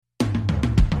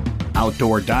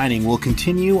Outdoor dining will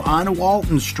continue on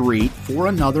Walton Street for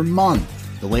another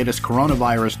month. The latest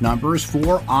coronavirus numbers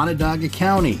for Onondaga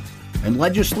County. And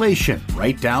legislation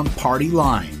right down party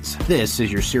lines. This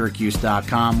is your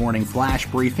Syracuse.com morning flash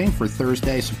briefing for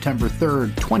Thursday, September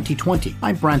 3rd, 2020.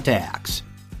 I'm Brent Axe.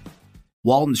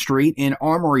 Walton Street in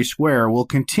Armory Square will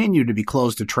continue to be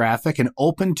closed to traffic and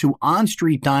open to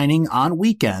on-street dining on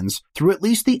weekends through at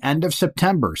least the end of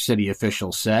September, city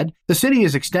officials said. The city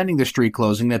is extending the street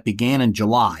closing that began in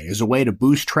July as a way to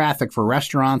boost traffic for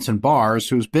restaurants and bars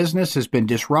whose business has been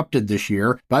disrupted this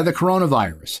year by the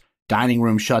coronavirus, dining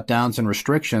room shutdowns, and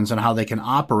restrictions on how they can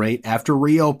operate after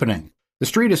reopening. The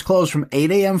street is closed from 8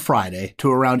 a.m. Friday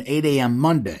to around 8 a.m.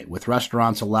 Monday, with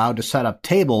restaurants allowed to set up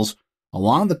tables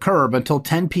along the curb until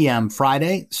 10 p.m.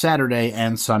 Friday, Saturday,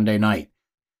 and Sunday night.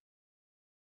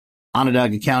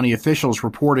 Onondaga County officials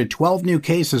reported 12 new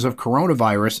cases of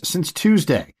coronavirus since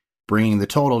Tuesday, bringing the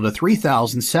total to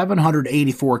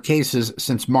 3,784 cases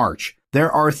since March.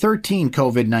 There are 13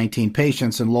 COVID-19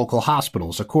 patients in local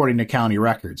hospitals, according to county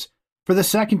records. For the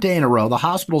second day in a row, the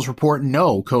hospitals report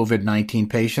no COVID-19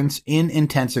 patients in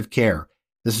intensive care.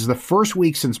 This is the first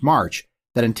week since March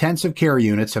that intensive care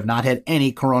units have not had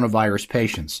any coronavirus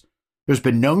patients. There's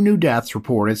been no new deaths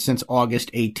reported since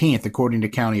August 18th, according to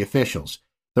county officials.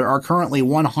 There are currently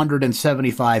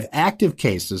 175 active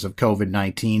cases of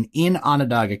COVID-19 in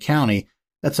Onondaga County.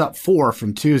 That's up 4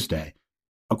 from Tuesday.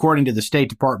 According to the State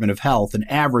Department of Health, an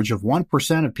average of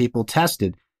 1% of people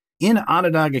tested in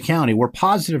Onondaga County were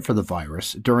positive for the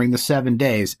virus during the 7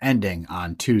 days ending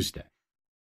on Tuesday.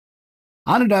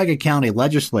 Onondaga County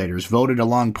legislators voted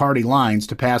along party lines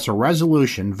to pass a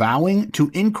resolution vowing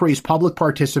to increase public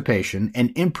participation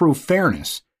and improve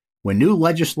fairness when new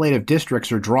legislative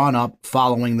districts are drawn up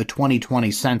following the 2020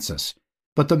 census.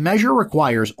 But the measure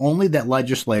requires only that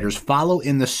legislators follow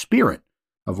in the spirit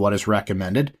of what is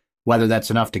recommended. Whether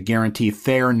that's enough to guarantee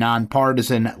fair,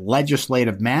 nonpartisan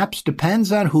legislative maps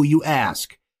depends on who you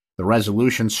ask. The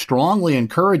resolution strongly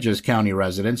encourages county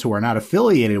residents who are not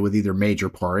affiliated with either major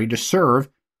party to serve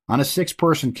on a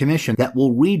 6-person commission that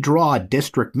will redraw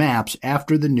district maps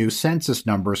after the new census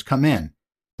numbers come in.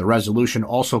 The resolution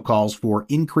also calls for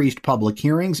increased public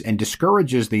hearings and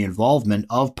discourages the involvement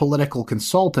of political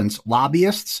consultants,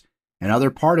 lobbyists, and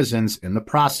other partisans in the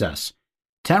process.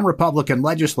 10 Republican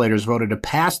legislators voted to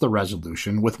pass the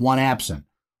resolution, with 1 absent.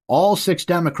 All 6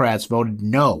 Democrats voted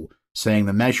no, saying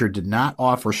the measure did not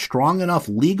offer strong enough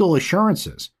legal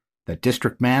assurances that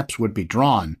district maps would be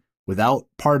drawn without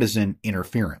partisan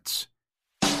interference.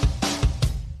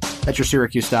 That's your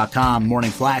Syracuse.com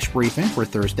morning flash briefing for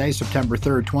Thursday, September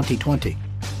 3rd, 2020.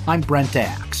 I'm Brent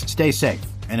Axe. Stay safe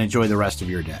and enjoy the rest of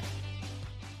your day.